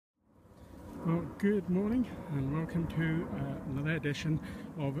Good morning and welcome to another edition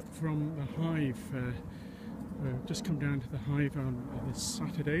of From the Hive. We've just come down to the Hive on this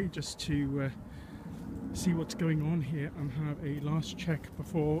Saturday just to see what's going on here and have a last check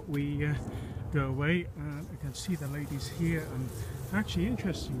before we go away. I can see the ladies here, and actually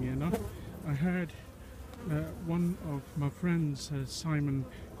interestingly enough, I heard one of my friends, Simon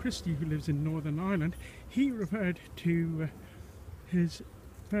Christie, who lives in Northern Ireland, he referred to his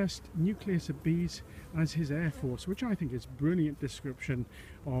first nucleus of bees as his air force, which I think is a brilliant description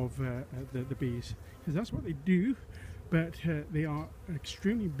of the bees, because that's what they do. But they are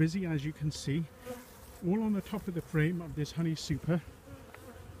extremely busy, as you can see, all on the top of the frame of this honey super.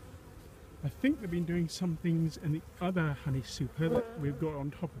 I think they've been doing some things in the other honey super that we've got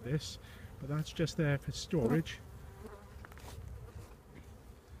on top of this, but that's just there for storage.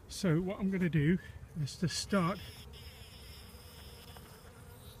 So what I'm going to do is to start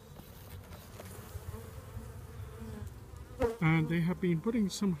and they have been putting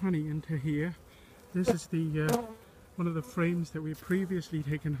some honey into here. This is the one of the frames that we've previously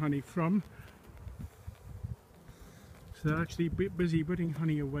taken honey from. So they're actually busy putting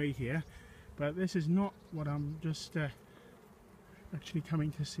honey away here, but this is not what I'm just actually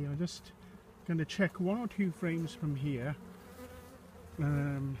coming to see. I'm just going to check one or two frames from here,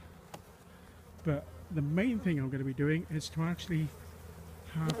 but the main thing I'm going to be doing is to actually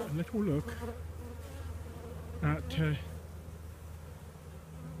have a little look at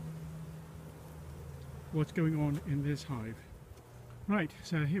what's going on in this hive. Right,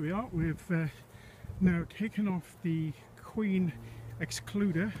 so here we are. We've now taken off the queen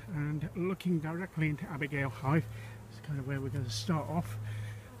excluder and looking directly into Abigail Hive. It's kind of where we're going to start off,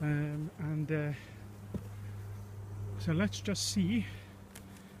 so let's just see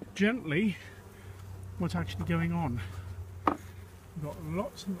gently what's actually going on. We've got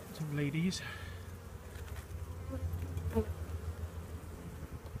lots and lots of ladies.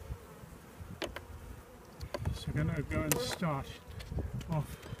 So I'm going to go and start off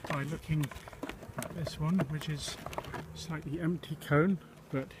by looking at this one, which is slightly empty cone,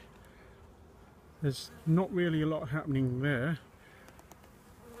 but there's not really a lot happening there.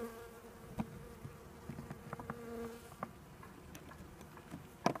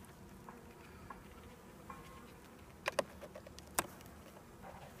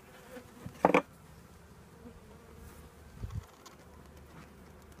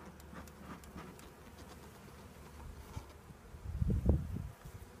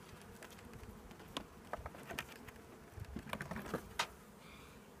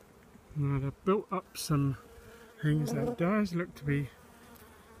 Now they've built up some things that does look to be,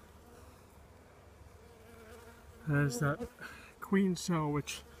 there's that queen cell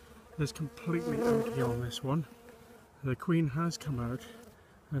which is completely empty on this one. The queen has come out.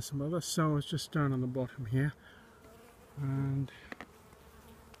 There's some other cells just down on the bottom here, and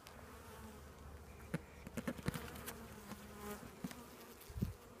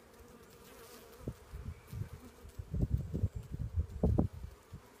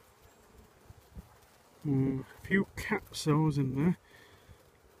a few cap cells in there.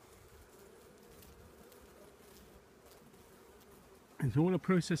 It's all a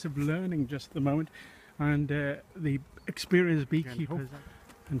process of learning just at the moment, and the experienced beekeepers,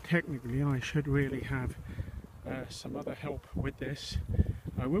 and technically I should really have some other help with this.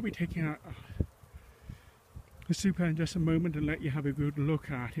 I will be taking out the super in just a moment and let you have a good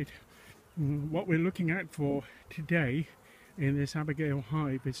look at it. What we're looking at for today in this Abigail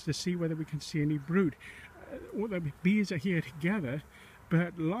hive is to see whether we can see any brood. All the bees are here together,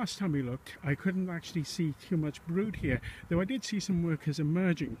 but last time we looked I couldn't actually see too much brood here, though I did see some workers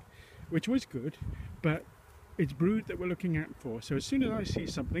emerging, which was good, but it's brood that we're looking out for. So as soon as I see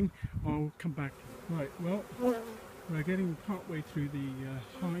something, I'll come back. Right, well, we're getting part way through the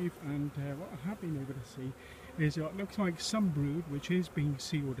hive, and what I have been able to see is it looks like some brood which is being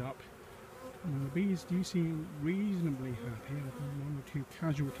sealed up. The bees do seem reasonably happy. I've had one or two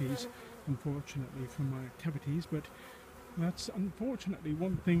casualties, unfortunately, from my activities, but that's unfortunately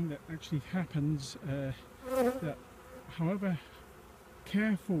one thing that actually happens, that however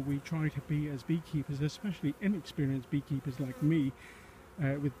careful we try to be as beekeepers, especially inexperienced beekeepers like me,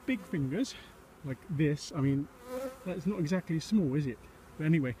 with big fingers like this. I mean, that's not exactly small, is it? But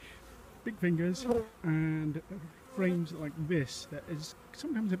anyway, big fingers and frames like this that is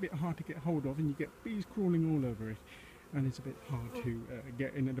sometimes a bit hard to get hold of, and you get bees crawling all over it, and it's a bit hard to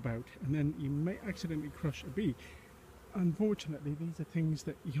get in and about, and then you may accidentally crush a bee. Unfortunately, these are things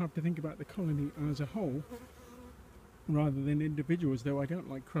that you have to think about the colony as a whole rather than individuals, though I don't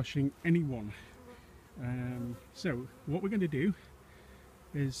like crushing anyone. So what we're going to do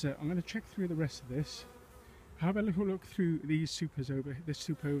is I'm going to check through the rest of this, have a little look through these this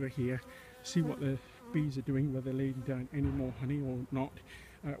super over here, see what the bees are doing, whether they're laying down any more honey or not.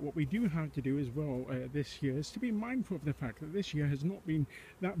 What we do have to do as well this year is to be mindful of the fact that this year has not been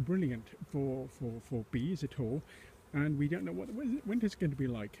that brilliant for bees at all, and we don't know what the winter's going to be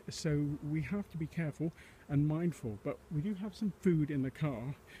like, so we have to be careful and mindful. But we do have some food in the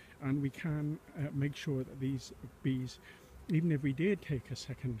car, and we can make sure that these bees, even if we did take a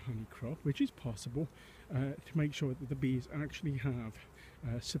second honey crop, which is possible, to make sure that the bees actually have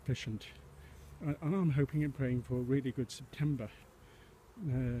sufficient. And I'm hoping and praying for a really good September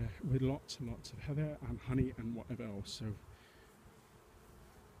with lots and lots of heather and honey and whatever else. So,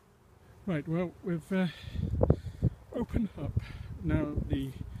 right, well, we've opened up now the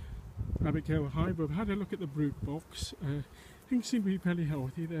Abigail hive. We've had a look at the brood box. Things seem to be fairly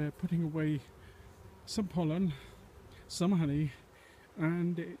healthy. They're putting away some pollen, some honey,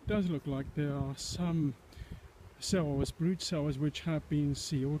 and it does look like there are some cells, brood cells, which have been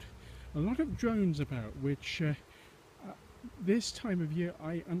sealed. A lot of drones about, which this time of year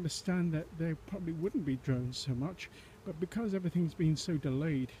I understand that there probably wouldn't be drones so much, but because everything's been so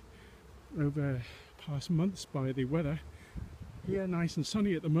delayed over past months by the weather, here nice and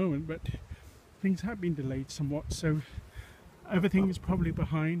sunny at the moment, but things have been delayed somewhat, so everything is probably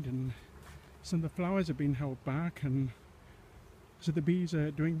behind, and some of the flowers have been held back, and so the bees are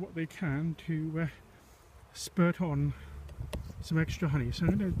doing what they can to spurt on some extra honey. So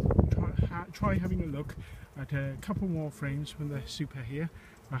I'm going to try having a look at a couple more frames from the super here.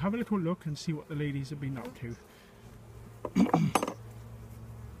 I'll have a little look and see what the ladies have been up to.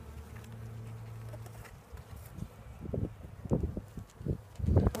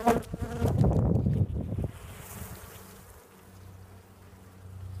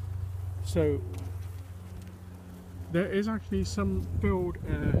 So there is actually some filled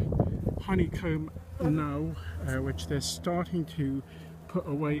honeycomb now, which they're starting to put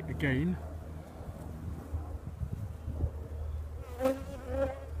away again.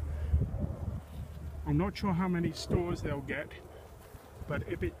 I'm not sure how many stores they'll get, but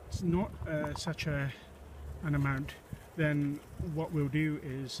if it's not such an amount, then what we'll do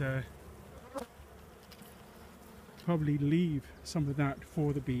is probably leave some of that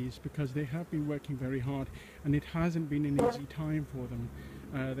for the bees, because they have been working very hard and it hasn't been an easy time for them.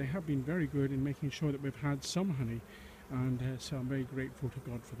 They have been very good in making sure that we've had some honey, and so I'm very grateful to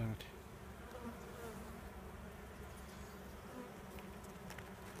God for that.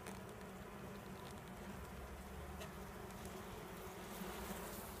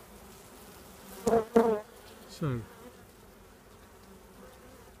 So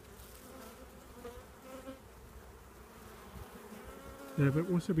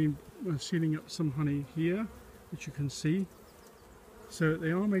they've also been sealing up some honey here, which you can see. So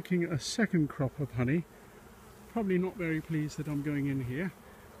they are making a second crop of honey. Probably not very pleased that I'm going in here,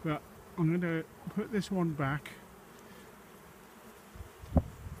 but I'm going to put this one back.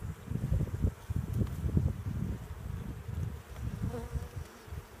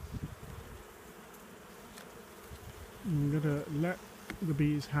 I'm going to let the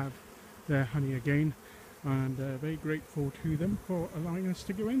bees have their honey again, and very grateful to them for allowing us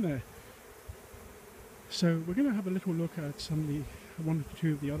to go in there. So we're going to have a little look at some of the one or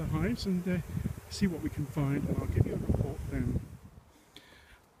two of the other hives and see what we can find, and I'll give you a report then.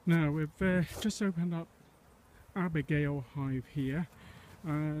 Now we've just opened up Abigail hive here,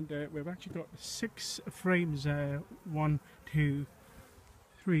 and we've actually got 6 frames there. 1, 2,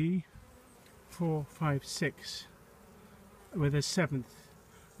 3, 4, 5, 6, with a 7th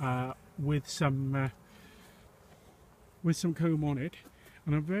with some comb on it,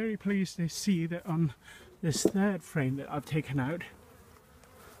 and I'm very pleased to see that on this 3rd frame that I've taken out,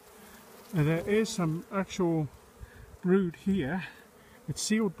 there is some actual brood here. It's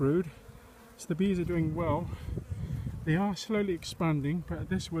sealed brood, so the bees are doing well. They are slowly expanding, but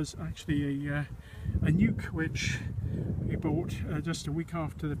this was actually a nuke which we bought just a week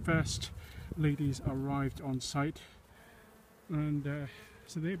after the first ladies arrived on site, and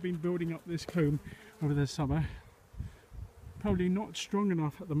so they've been building up this comb over the summer. Probably not strong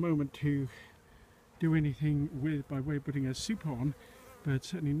enough at the moment to do anything with by way of putting a super on, but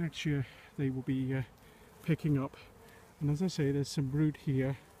certainly next year they will be picking up. And as I say, there's some brood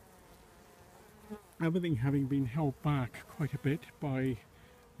here, everything having been held back quite a bit by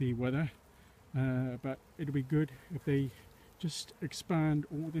the weather, but it'll be good if they just expand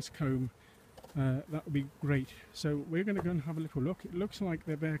all this comb. That would be great. So we're going to go and have a little look. It looks like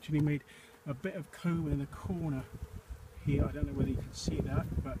they've actually made a bit of comb in the corner here. I don't know whether you can see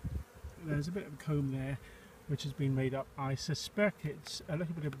that, but there's a bit of comb there, which has been made up. I suspect it's a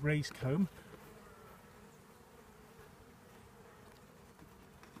little bit of race comb.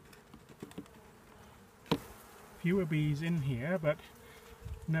 Fewer bees in here, but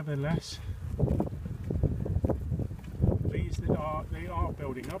nevertheless, bees they are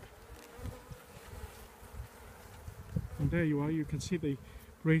building up. And there you are. You can see the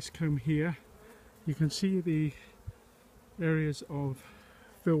race comb here. You can see the areas of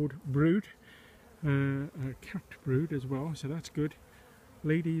filled brood, capped brood as well. So that's good.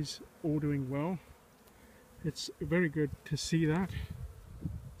 Ladies all doing well. It's very good to see that.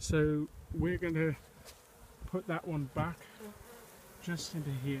 So we're going to put that one back just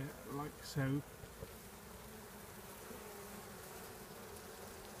into here like so.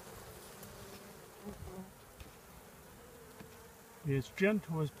 Be as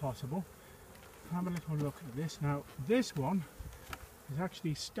gentle as possible. Have a little look at this. Now this one is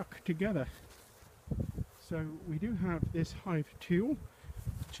actually stuck together. So we do have this hive tool,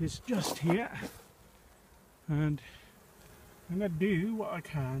 which is just here, and I'm going to do what I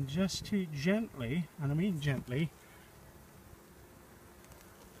can just to gently, and I mean gently,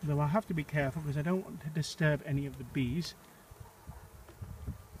 though I have to be careful because I don't want to disturb any of the bees.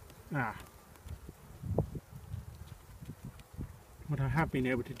 What I have been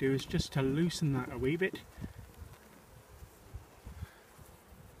able to do is just to loosen that a wee bit.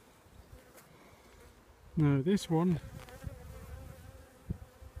 Now this one,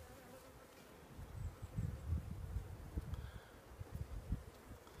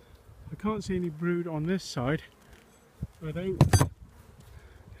 I can't see any brood on this side, although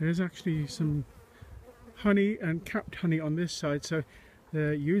there's actually some honey and capped honey on this side, so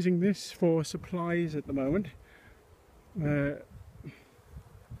they're using this for supplies at the moment.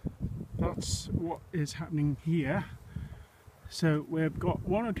 That's what is happening here. So we've got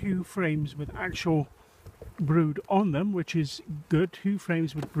 1 or 2 frames with actual brood on them, which is good. 2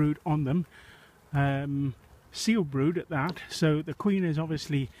 frames with brood on them, sealed brood at that. So the queen is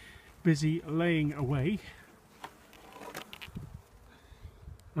obviously busy laying away,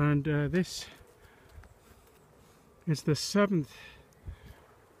 and this is the 7th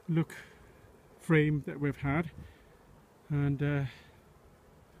look frame that we've had, and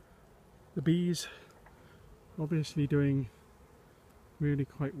the bees obviously doing really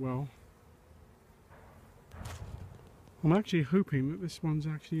quite well. I'm actually hoping that this one's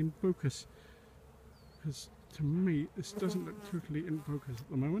actually in focus, because to me this doesn't look totally in focus at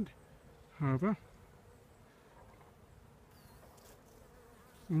the moment. However,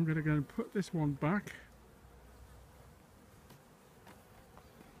 I'm going to go and put this one back.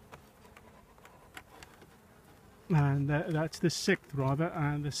 And that's the 6th rather,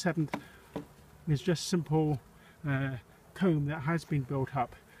 and the 7th is just simple comb that has been built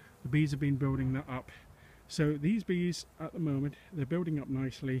up. The bees have been building that up. So these bees at the moment, they're building up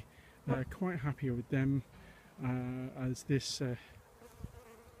nicely. Quite happy with them as this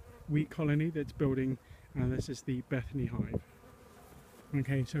wheat colony that's building, and this is the Bethany hive.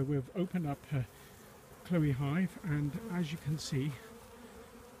 Okay, so we've opened up Chloe hive, and as you can see,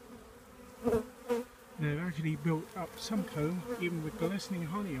 they've actually built up some comb, even with glistening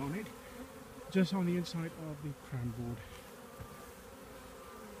honey on it, just on the inside of the crown board.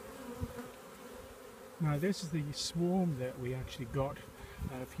 Now this is the swarm that we actually got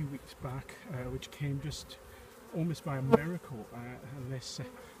a few weeks back, which came just almost by a miracle, and this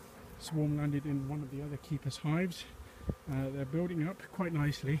swarm landed in one of the other keepers' hives. They're building up quite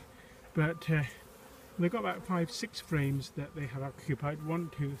nicely, but they've got about 5-6 frames that they have occupied.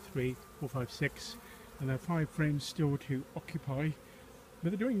 1, 2, 3, 4, 5, 6, and there are 5 frames still to occupy,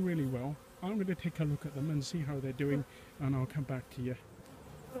 but they're doing really well. I'm going to take a look at them and see how they're doing, and I'll come back to you.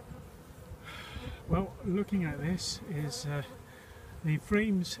 Well, looking at this is the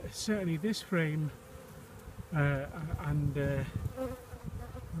frames, certainly this frame and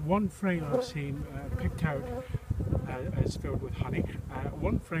one frame I've seen picked out as filled with honey.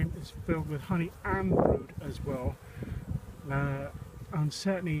 One frame is filled with honey and brood as well. And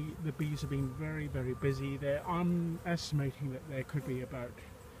certainly the bees have been very, very busy. I'm estimating that there could be about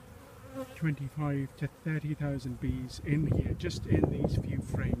 25 to 30,000 bees in here, just in these few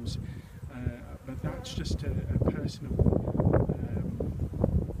frames. But that's just a personal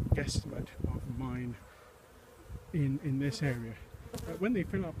guesstimate of mine in this area. When they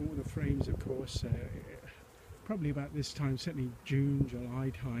fill up all the frames, of course, probably about this time, certainly June,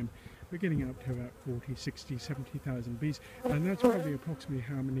 July time, we're getting up to about 40, 60, 70,000 bees, and that's probably approximately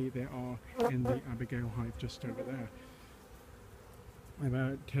how many there are in the Abigail hive just over there.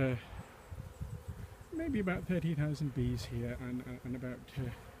 About maybe about 30,000 bees here, and about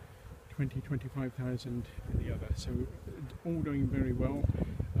 25,000 in the other. So all doing very well,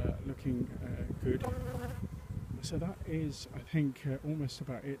 looking good. So that is, I think, almost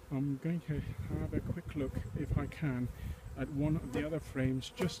about it. I'm going to have a quick look, if I can, at one of the other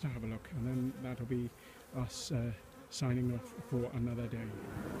frames just to have a look, and then that'll be us signing off for another day.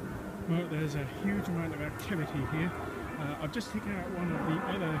 Well, there's a huge amount of activity here. I've just taken out one of the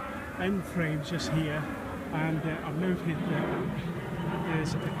other end frames just here, and I've noted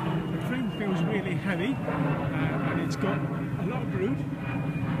that the frame feels really heavy, and it's got a lot of brood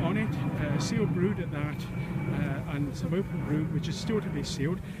on it, sealed brood at that, and some open brood which is still to be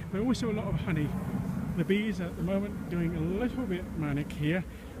sealed, but also a lot of honey. The bees at the moment doing a little bit manic here,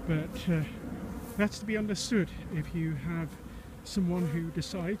 but that's to be understood if you have someone who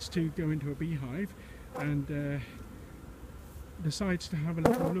decides to go into a beehive and decides to have a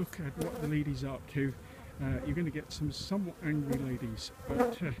little look at what the ladies are up to. You're going to get some somewhat angry ladies,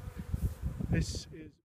 but this is